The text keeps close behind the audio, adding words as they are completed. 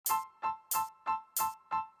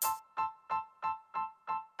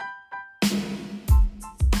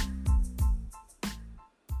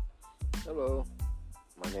Hello,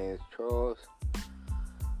 my name is Charles.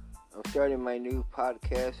 I'm starting my new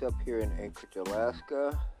podcast up here in Anchorage,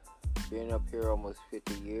 Alaska. Been up here almost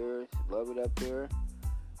 50 years. Love it up here.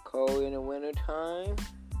 Cold in the wintertime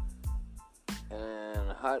and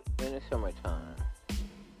hot in the summertime.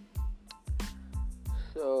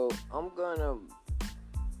 So I'm gonna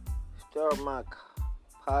start my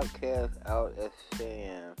podcast out as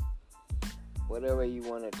saying, whatever you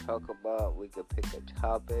want to talk about, we could pick a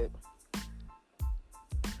topic.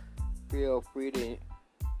 Feel free to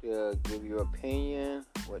give your opinion,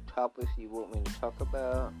 what topics you want me to talk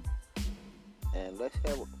about, and let's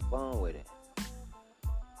have fun with it.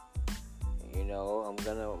 I'm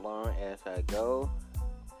gonna learn as I go.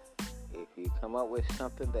 If you come up with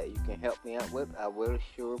something that you can help me out with, I will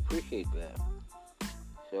sure appreciate that.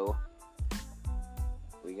 So,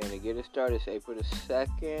 we're gonna get it started. It's April the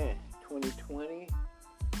 2nd, 2020.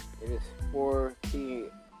 It is 4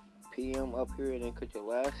 p.m. up here in Anchorage,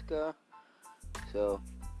 Alaska. So,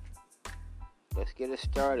 let's get it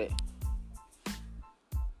started.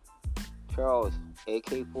 Charles,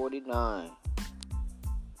 AK-49.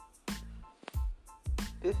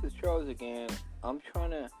 This is Charles again. I'm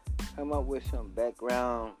trying to come up with some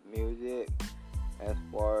background music as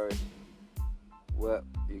far as what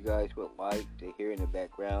you guys would like to hear in the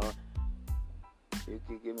background. You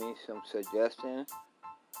could give me some suggestions,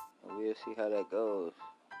 and we'll see how that goes.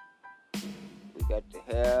 We got to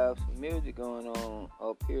have some music going on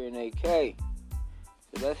up here in AK.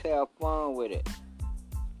 So let's have fun with it.